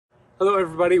Hello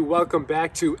everybody, welcome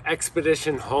back to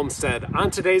Expedition Homestead. On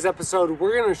today's episode,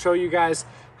 we're going to show you guys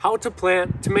how to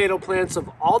plant tomato plants of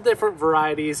all different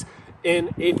varieties in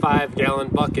a 5-gallon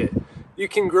bucket. You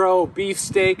can grow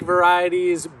beefsteak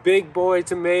varieties, big boy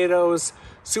tomatoes,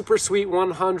 super sweet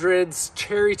 100s,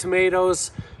 cherry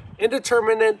tomatoes,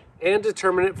 indeterminate and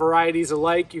determinate varieties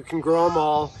alike. You can grow them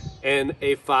all in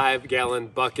a 5-gallon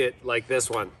bucket like this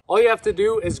one. All you have to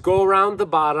do is go around the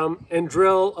bottom and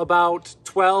drill about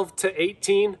 12 to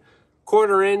 18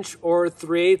 1/4 inch or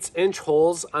 3/8 inch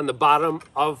holes on the bottom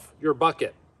of your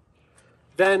bucket.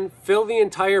 Then fill the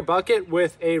entire bucket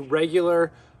with a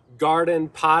regular garden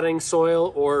potting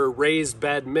soil or raised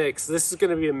bed mix. This is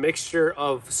going to be a mixture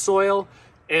of soil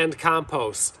and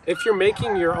compost. If you're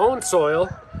making your own soil,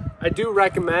 I do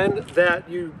recommend that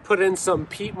you put in some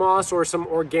peat moss or some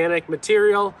organic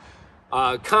material,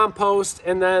 compost,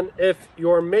 and then if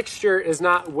your mixture is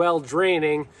not well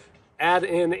draining, add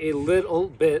in a little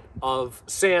bit of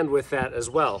sand with that as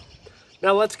well.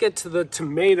 Now let's get to the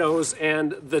tomatoes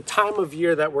and the time of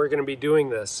year that we're going to be doing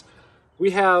this.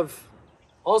 We have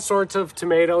all sorts of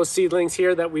tomato seedlings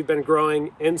here that we've been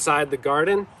growing inside the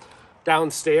garden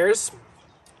downstairs.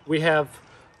 We have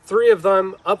 3 of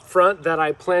them up front that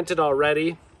I planted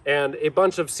already and a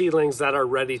bunch of seedlings that are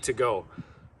ready to go.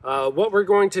 What we're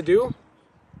going to do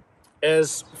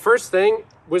is, first thing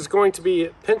was going to be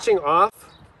pinching off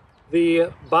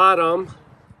the bottom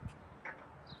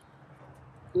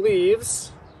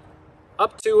leaves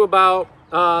up to about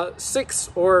 6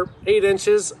 or 8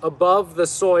 inches above the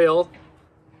soil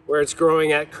where it's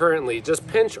growing at currently. Just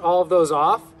pinch all of those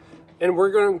off. And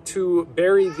we're going to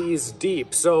bury these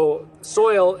deep. So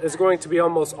soil is going to be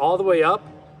almost all the way up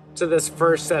to this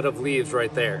first set of leaves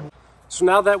right there. So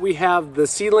now that we have the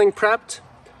seedling prepped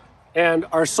and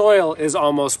our soil is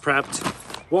almost prepped,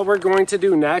 what we're going to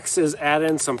do next is add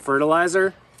in some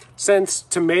fertilizer. Since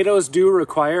tomatoes do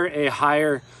require a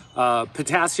higher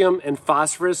potassium and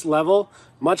phosphorus level,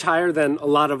 much higher than a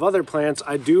lot of other plants,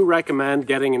 I do recommend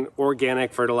getting an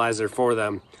organic fertilizer for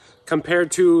them.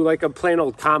 Compared to like a plain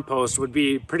old compost would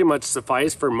be pretty much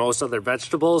suffice for most other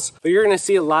vegetables. But you're gonna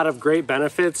see a lot of great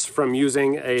benefits from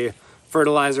using a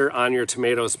fertilizer on your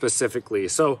tomatoes specifically.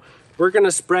 So we're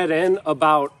gonna spread in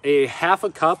about a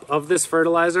 1/2 cup of this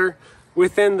fertilizer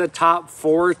within the top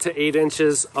 4 to 8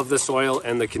 inches of the soil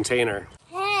in the container.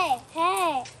 Hey.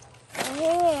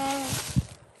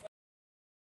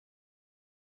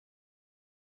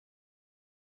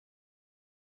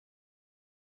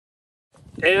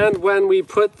 And when we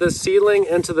put the seedling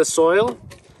into the soil,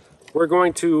 we're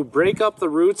going to break up the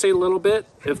roots a little bit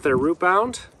if they're root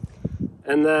bound.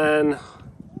 And then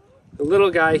the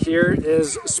little guy here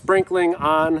is sprinkling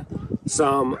on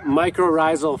some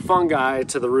mycorrhizal fungi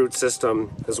to the root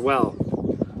system as well.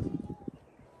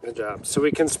 Good job. So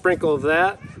we can sprinkle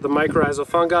that, the mycorrhizal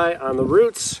fungi, on the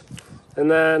roots, and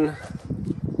then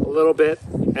a little bit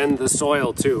in the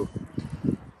soil too.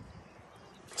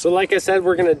 So like I said,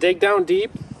 we're gonna dig down deep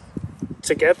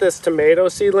to get this tomato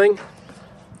seedling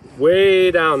way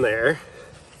down there.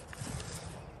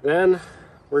 Then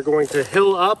we're going to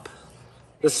hill up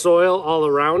the soil all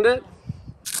around it.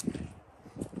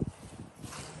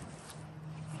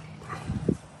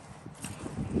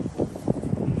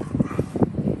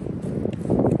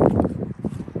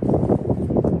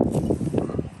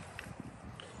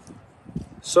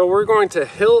 So we're going to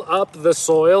hill up the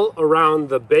soil around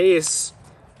the base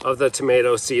of the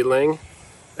tomato seedling,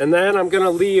 and then I'm going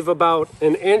to leave about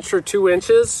 1 inch or 2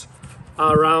 inches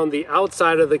around the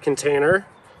outside of the container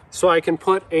so I can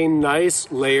put a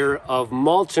nice layer of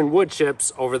mulch and wood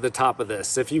chips over the top of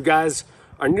this. If you guys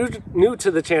are new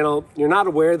to the channel, you're not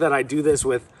aware that I do this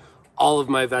with all of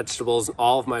my vegetables and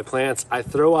all of my plants. I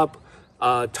throw up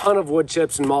a ton of wood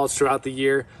chips and mulch throughout the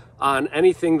year on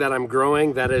anything that I'm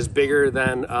growing that is bigger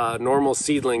than normal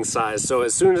seedling size. So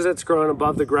as soon as it's growing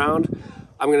above the ground,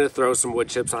 I'm going to throw some wood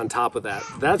chips on top of that.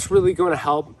 That's really going to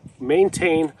help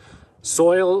maintain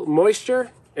soil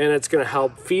moisture, and it's going to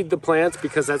help feed the plants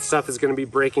because that stuff is going to be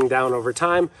breaking down over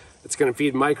time. It's going to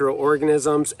feed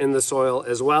microorganisms in the soil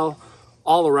as well.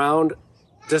 All around,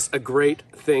 just a great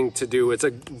thing to do. It's a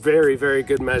very, very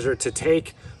good measure to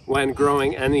take when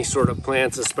growing any sort of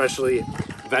plants, especially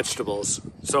vegetables.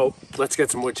 So let's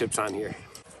get some wood chips on here.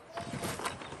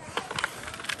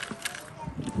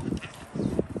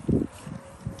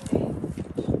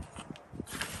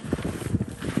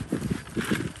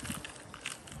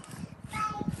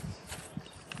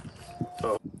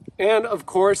 And of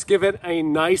course, give it a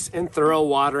nice and thorough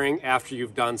watering after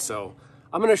you've done so.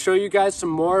 I'm going to show you guys some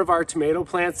more of our tomato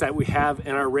plants that we have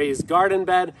in our raised garden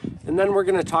bed, and then we're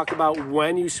going to talk about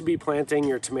when you should be planting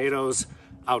your tomatoes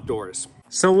outdoors.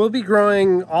 So we'll be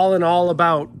growing all in all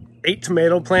about 8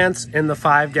 tomato plants in the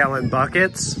 5-gallon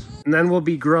buckets. And then we'll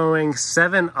be growing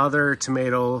 7 other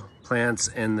tomato plants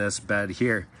in this bed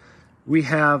here. We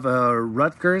have a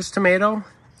Rutgers tomato,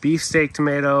 beefsteak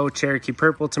tomato, Cherokee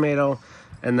purple tomato,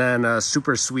 and then a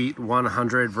super sweet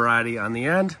 100 variety on the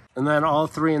end. And then all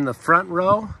 3 in the front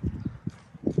row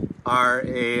are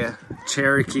a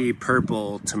Cherokee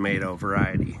purple tomato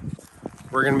variety.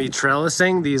 We're gonna be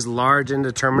trellising these large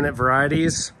indeterminate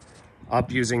varieties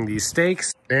up using these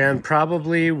stakes, and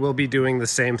probably we'll be doing the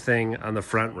same thing on the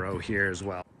front row here as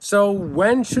well. So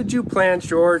when should you plant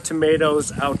your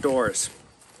tomatoes outdoors?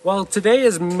 Well, today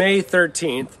is May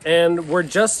 13th, and we're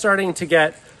just starting to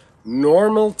get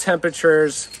normal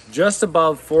temperatures just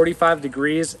above 45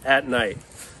 degrees at night.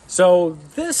 So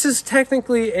this is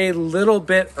technically a little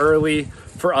bit early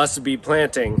for us to be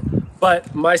planting,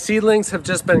 but my seedlings have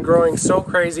just been growing so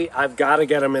crazy, I've got to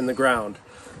get them in the ground.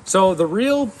 So the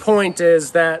real point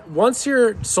is that once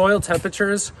your soil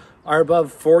temperatures are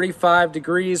above 45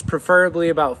 degrees, preferably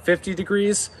about 50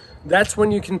 degrees, that's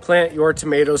when you can plant your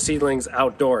tomato seedlings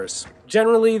outdoors.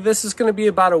 Generally, this is going to be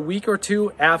about a week or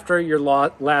 2 after your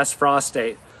last frost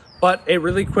date. But a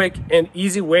really quick and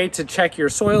easy way to check your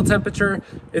soil temperature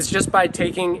is just by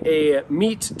taking a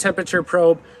meat temperature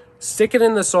probe, stick it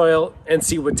in the soil, and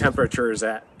see what temperature it's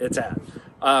at.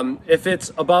 If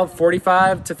it's above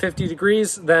 45 to 50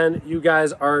 degrees, then you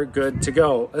guys are good to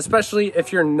go. Especially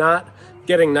if you're not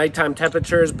getting nighttime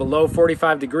temperatures below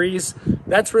 45 degrees,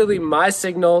 that's really my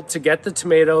signal to get the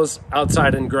tomatoes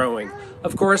outside and growing.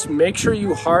 Of course, make sure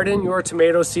you harden your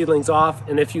tomato seedlings off,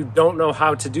 and if you don't know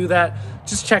how to do that,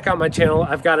 just check out my channel.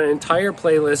 I've got an entire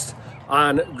playlist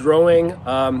on growing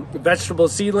vegetable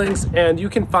seedlings, and you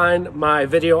can find my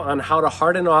video on how to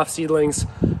harden off seedlings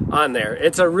on there.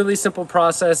 It's a really simple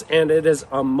process, and it is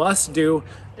a must-do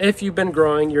if you've been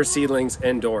growing your seedlings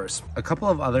indoors. A couple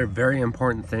of other very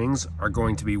important things are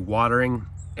going to be watering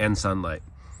and sunlight.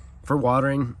 For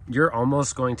watering, you're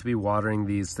almost going to be watering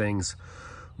these things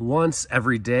once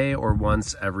every day or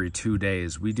once every 2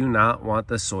 days. We do not want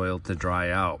the soil to dry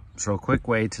out. So a quick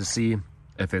way to see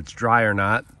if it's dry or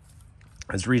not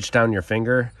is reach down your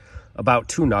finger about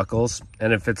 2 knuckles,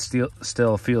 and if it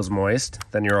still feels moist,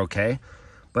 then you're okay.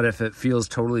 But if it feels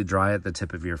totally dry at the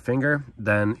tip of your finger,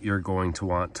 then you're going to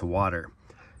want to water.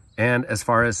 And as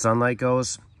far as sunlight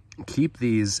goes, keep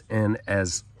these in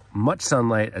as much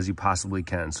sunlight as you possibly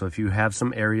can. So if you have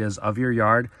some areas of your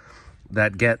yard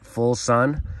that get full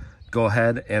sun, go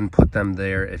ahead and put them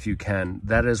there if you can.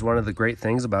 That is one of the great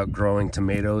things about growing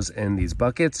tomatoes in these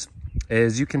buckets,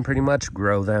 is you can pretty much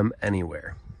grow them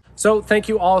anywhere. So thank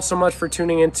you all so much for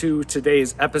tuning into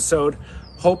today's episode.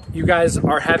 Hope you guys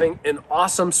are having an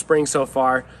awesome spring so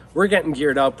far. We're getting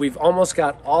geared up. We've almost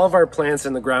got all of our plants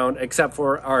in the ground except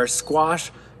for our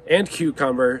squash and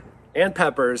cucumber and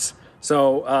peppers.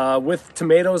 So with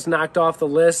tomatoes knocked off the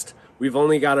list, we've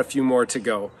only got a few more to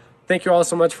go. Thank you all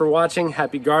so much for watching.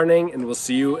 Happy gardening, and we'll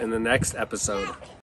see you in the next episode.